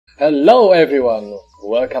Hello everyone,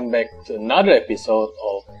 welcome back to another episode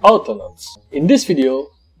of Autonauts. In this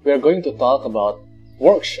video, we are going to talk about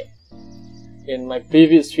workshop. In my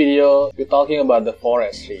previous video, we're talking about the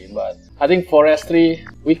forestry, but I think forestry,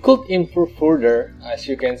 we could improve further. As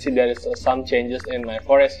you can see, there is some changes in my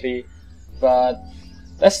forestry, but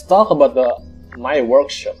let's talk about my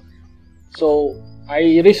workshop. So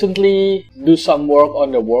I recently do some work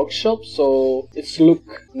on the workshop, so it's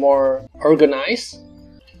look more organized.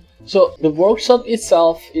 So the workshop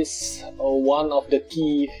itself is one of the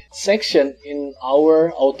key sections in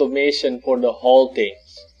our automation for the whole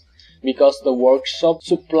things, because the workshop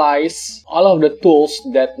supplies all of the tools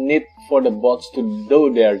that need for the bots to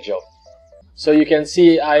do their job. So you can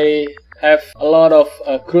see I have a lot of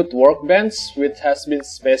CRUD Workbench which has been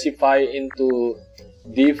specified into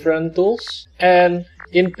different tools, and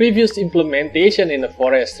in previous implementation in the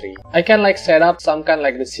forestry, I can set up some kind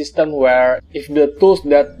the system where if the tools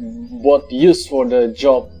that bot use for the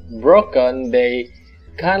job broken, they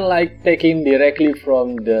can taken directly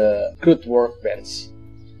from the CRUD Workbench.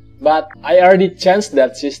 But I already changed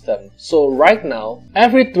that system. So right now,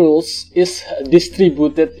 every tools is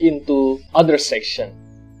distributed into other section.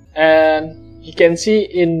 And you can see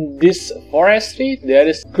in this forestry, there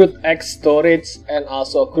is CRUD storage and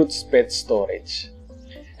also CRUD space storage.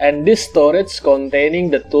 And this storage containing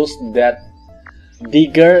the tools that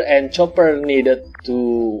digger and chopper needed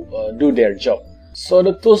to do their job. So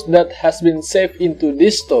the tools that has been saved into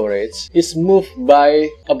this storage is moved by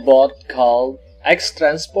a bot called X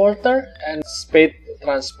transporter and spade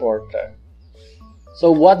transporter. So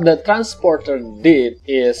what the transporter did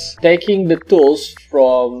is taking the tools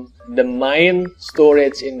from the main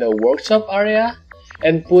storage in the workshop area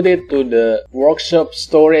and put it to the workshop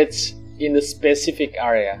storage in the specific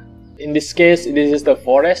area. In this case, this is the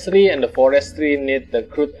forestry, and the forestry need the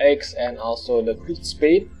CRUD X and also the CRUD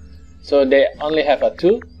spade. So they only have a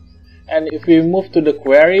two. And if we move to the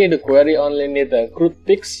query only need the CRUD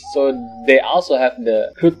picks, so they also have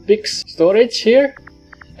the CRUD picks storage here.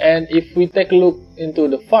 And if we take a look into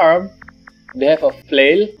the farm, they have a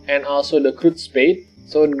flail and also the CRUD spade,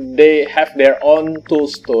 so they have their own tool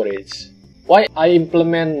storage. Why I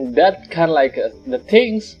implement that kind of the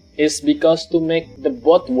things is because to make the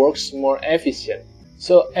bot works more efficient.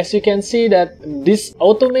 So as you can see that this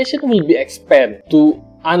automation will be expanded to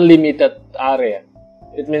unlimited area.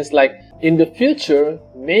 It means in the future,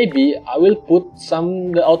 maybe I will put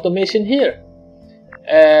the automation here,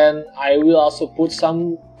 and I will also put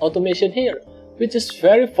some automation here, which is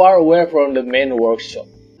very far away from the main workshop.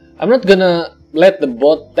 I'm not gonna let the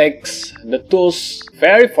bot takes the tools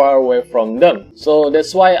very far away from them. So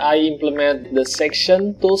that's why I implement the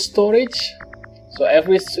section tool storage. So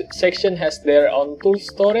every section has their own tool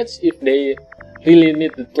storage if they really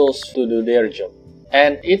need the tools to do their job.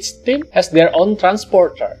 And each team has their own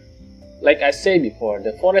transporter. Like I said before,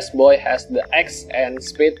 the forest boy has the X and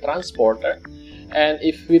spade transporter. And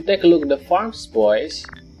if we take a look at the farms boys,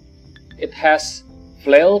 it has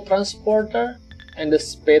flail transporter and the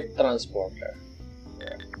spade transporter.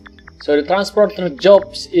 So the transporter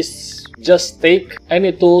jobs is just take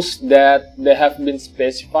any tools that they have been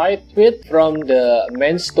specified with from the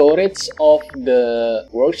main storage of the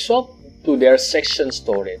workshop to their section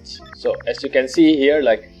storage. So as you can see here,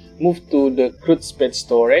 move to the CRUD spade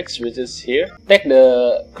storage, which is here. Take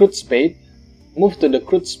the CRUD spade, move to the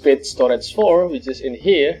CRUD spade storage 4, which is in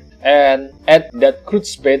here, and add that CRUD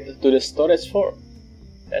spade to the storage 4.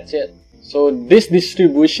 That's it. So this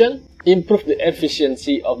distribution improve the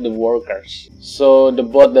efficiency of the workers. So the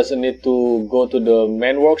bot doesn't need to go to the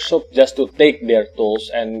main workshop just to take their tools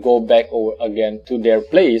and go back over again to their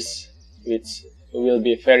place, which will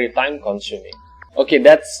be very time consuming. Okay,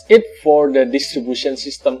 that's it for the distribution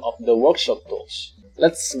system of the workshop tools.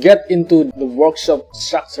 Let's get into the workshop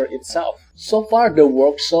structure itself. So far, the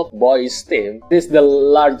workshop boys team is the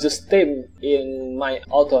largest team in my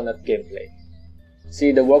Autonauts gameplay.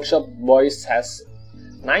 See, the workshop boys has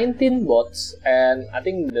 19 bots, and I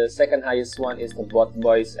think the second highest one is the bot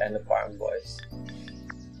boys and the farm boys.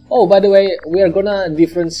 Oh, by the way, we are gonna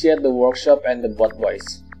differentiate the workshop and the bot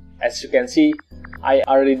boys. As you can see, I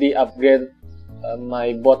already upgrade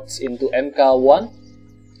my bots into MK1.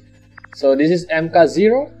 So this is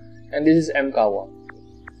MK0 and this is MK1.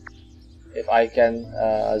 If I can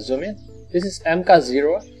zoom in, this is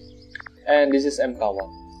MK0 and this is MK1.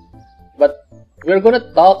 But we're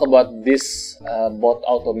gonna talk about this bot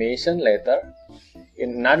automation later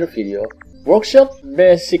in another video. Workshop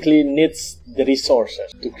basically needs the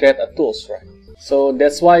resources to create a tools, right? So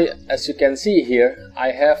that's why, as you can see here, I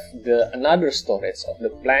have another storage of the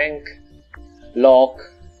plank, log,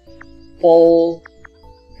 pole,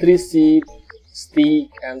 tree seed, stick,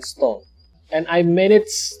 and stone. And I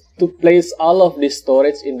managed to place all of this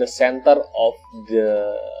storage in the center of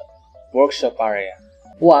the workshop area.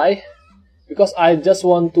 Why? Because I just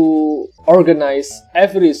want to organize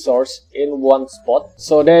every resource in one spot,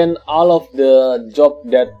 so then all of the job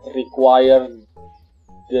that require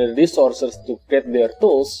the resources to create their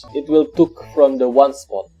tools, it will took from the one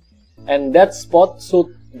spot, and that spot should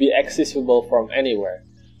be accessible from anywhere.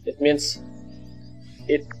 It means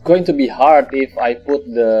it's going to be hard if I put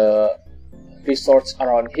the resource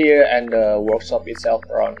around here and the workshop itself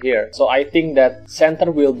around here. So I think that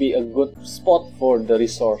center will be a good spot for the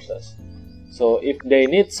resources. So if they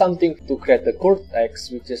need something to create the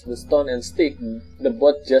cortex, which is the stone and stick, the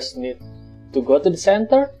bot just need to go to the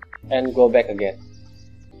center and go back again.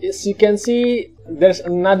 As you can see, there's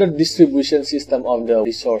another distribution system of the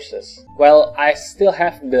resources. Well, I still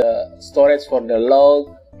have the storage for the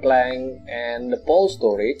log, plank, and the pole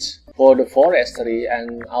storage for the forestry,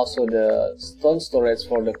 and also the stone storage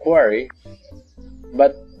for the quarry.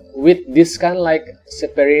 But with this kind of like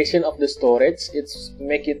separation of the storage, it's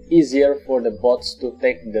make it easier for the bots to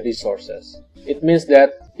take the resources. It means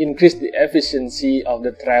that increase the efficiency of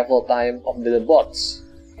the travel time of the bots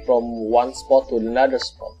from one spot to another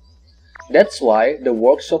spot. That's why the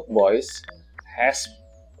workshop boys has,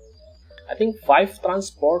 I think, 5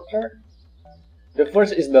 transporter. The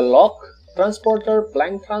first is the log transporter,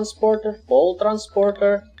 plank transporter, pole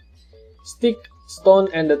transporter, stick, stone,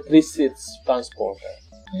 and the tree seeds transporter.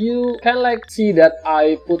 You can like see that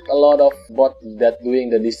I put a lot of bot that doing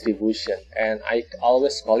the distribution, and I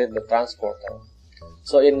always call it the transporter.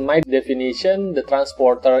 So in my definition, the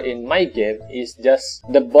transporter in my game is just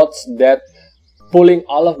the bots that pulling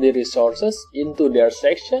all of the resources into their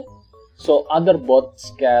section, so other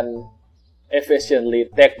bots can efficiently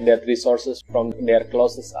take that resources from their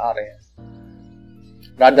closest area,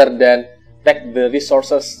 rather than take the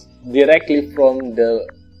resources directly from the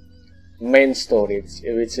main storage,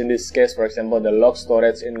 which in this case, for example, the log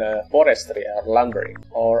storage in the forestry or lumbering,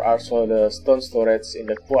 or also the stone storage in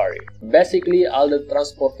the quarry. Basically, all the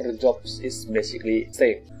transporter jobs is basically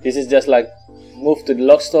same. This is just like move to the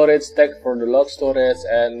log storage, take for the log storage,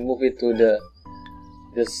 and move it to the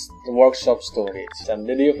workshop storage. And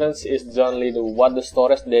the difference is only what the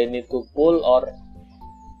storage they need to pull or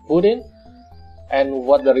put in, and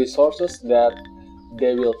what the resources that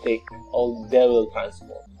they will take or they will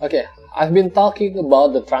transport. Okay, I've been talking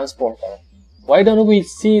about the transporter. Why don't we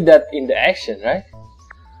see that in the action, right?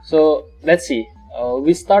 So let's see.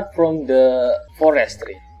 We start from the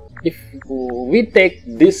forestry. If we take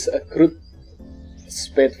this crude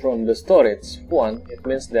spade from the storage one, it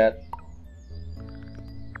means that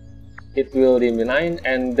it will remain,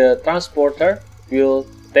 and the transporter will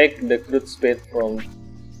take the crude spade from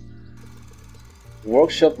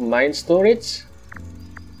workshop mine storage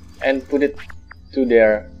and put it to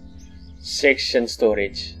their section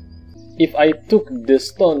storage. If I took the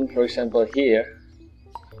stone, for example, here,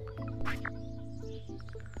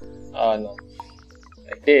 no,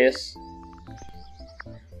 like this,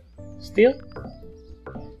 still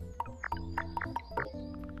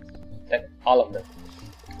take all of them.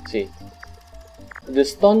 See, the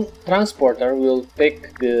stone transporter will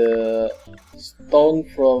take the stone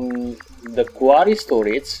from the quarry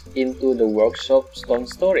storage into the workshop stone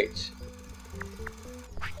storage.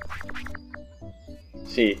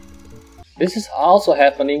 See, this is also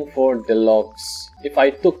happening for the logs. If I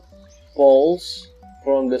took poles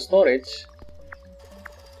from the storage,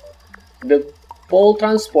 the pole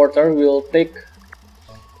transporter will take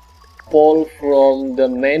pole from the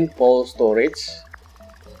main pole storage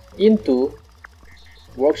into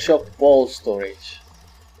workshop pole storage.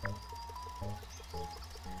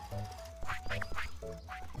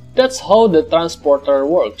 That's how the transporter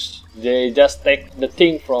works. They just take the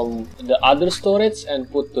thing from the other storage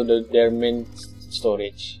and put to their main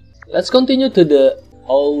storage. Let's continue to the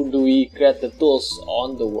how do we create the tools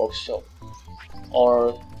on the workshop,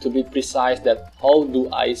 or to be precise, that how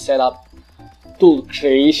do I set up tool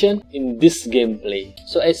creation in this gameplay.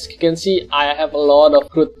 So as you can see, I have a lot of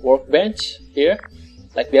crude workbench here.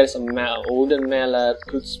 Like there's a wooden mallet,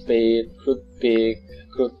 crude spade, crude pick,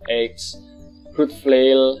 crude axe, crude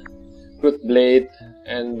flail, crude blade,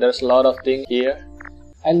 and there's a lot of things here.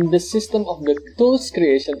 And the system of the tools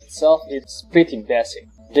creation itself is pretty basic.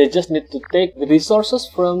 They just need to take the resources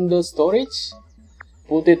from the storage,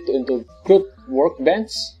 put it into crude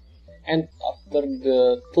workbench, and after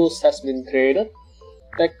the tools has been created,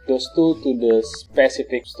 take those tools to the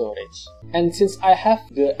specific storage. And since I have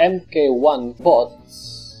the MK1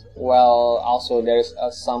 bots, well, also there is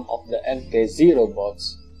some of the MK0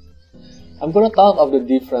 bots, I'm gonna talk of the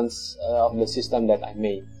difference of the system that I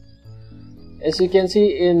made. As you can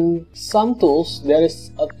see, in some tools there is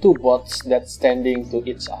two bots that standing to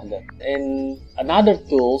each other. In another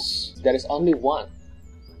tools there is only one.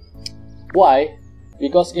 Why?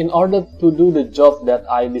 Because in order to do the job that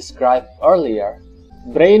I described earlier,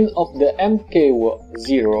 brain of the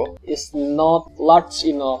MK0 is not large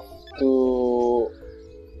enough to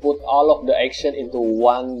put all of the action into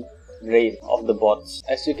one brain of the bots.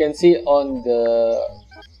 As you can see on the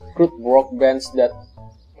CRUD workbench that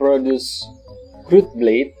produce CRUD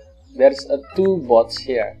blade, there's two bots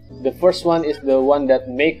here. The first one is the one that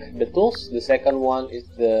make the tools. The second one is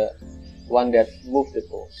the one that move the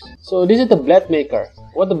tools. So this is the blade maker.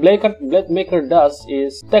 What the blade maker does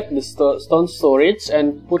is take the stone storage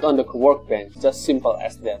and put on the workbench. Just simple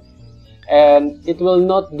as that. And it will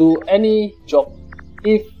not do any job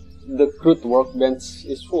if the CRUD workbench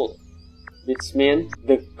is full. Which means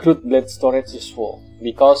the CRUD blade storage is full.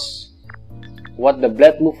 Because what the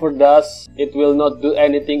blade mover does, it will not do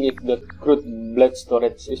anything if the CRUD blade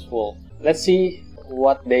storage is full. Let's see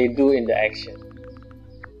what they do in the action.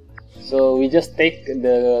 So we just take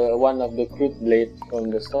the one of the CRUD blade from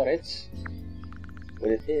the storage, put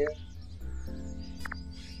it here.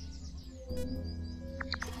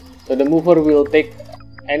 So the mover will take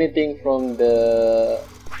anything from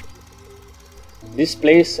this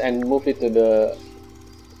place and move it to the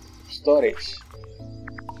storage.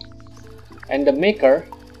 And the maker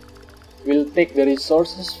will take the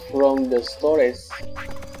resources from the storage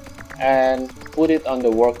and put it on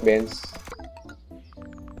the workbench.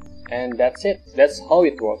 And that's it. That's how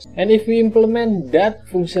it works. And if we implement that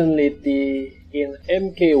functionality in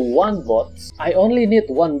MK1 bots, I only need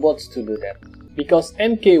one bot to do that. Because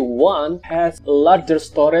MK1 has a larger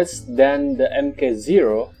storage than the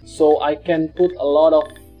MK0, so I can put a lot of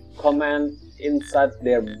command inside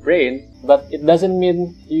their brain, but it doesn't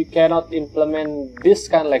mean you cannot implement this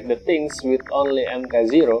kind of like the things with only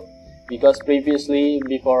MK0, because previously,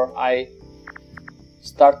 before I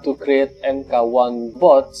start to create MK1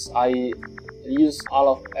 bots, I use all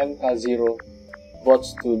of MK0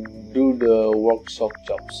 bots to do the workshop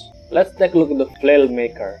jobs. Let's take a look at the flail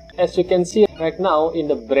maker. As you can see right now in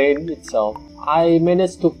the brain itself, I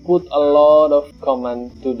managed to put a lot of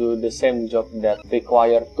command to do the same job that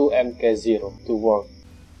require 2 MK0 to work.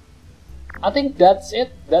 I think that's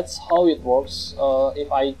it. That's how it works. If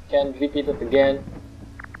I can repeat it again,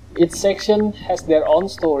 each section has their own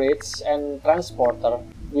storage and transporter,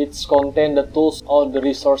 which contain the tools or the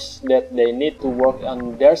resource that they need to work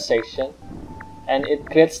on their section, and it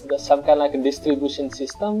creates some kind of like a distribution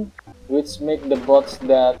system, which make the bots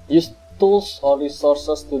that use tools or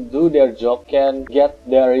resources to do their job can get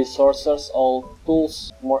their resources or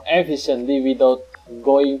tools more efficiently without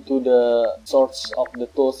going to the source of the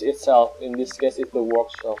tools itself. In this case, it's the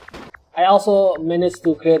workshop. I also managed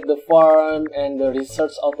to create the farm and the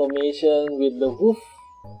research automation with the hoof,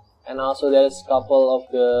 and also there's a couple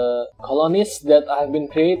of the colonies that have been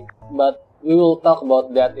created, but we will talk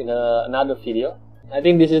about that in another video. I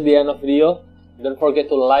think this is the end of the video. Don't forget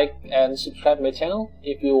to like and subscribe my channel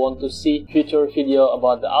if you want to see future video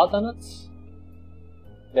about the Autonauts.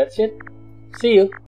 That's it. See you.